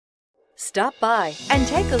Stop by and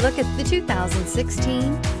take a look at the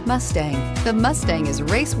 2016 Mustang. The Mustang is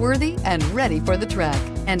race-worthy and ready for the track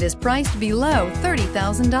and is priced below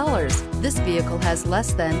 $30,000. This vehicle has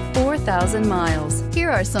less than 4,000 miles.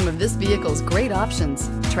 Here are some of this vehicle's great options: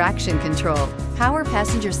 traction control, power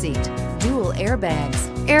passenger seat, dual airbags,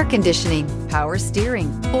 air conditioning, power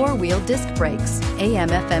steering, four-wheel disc brakes,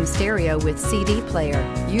 AM/FM stereo with CD player,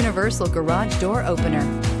 universal garage door opener,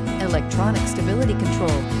 electronic stability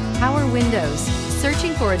control, power windows.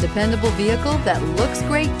 Searching for a dependable vehicle that looks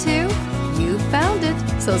great too? You found it,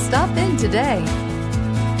 so stop in today.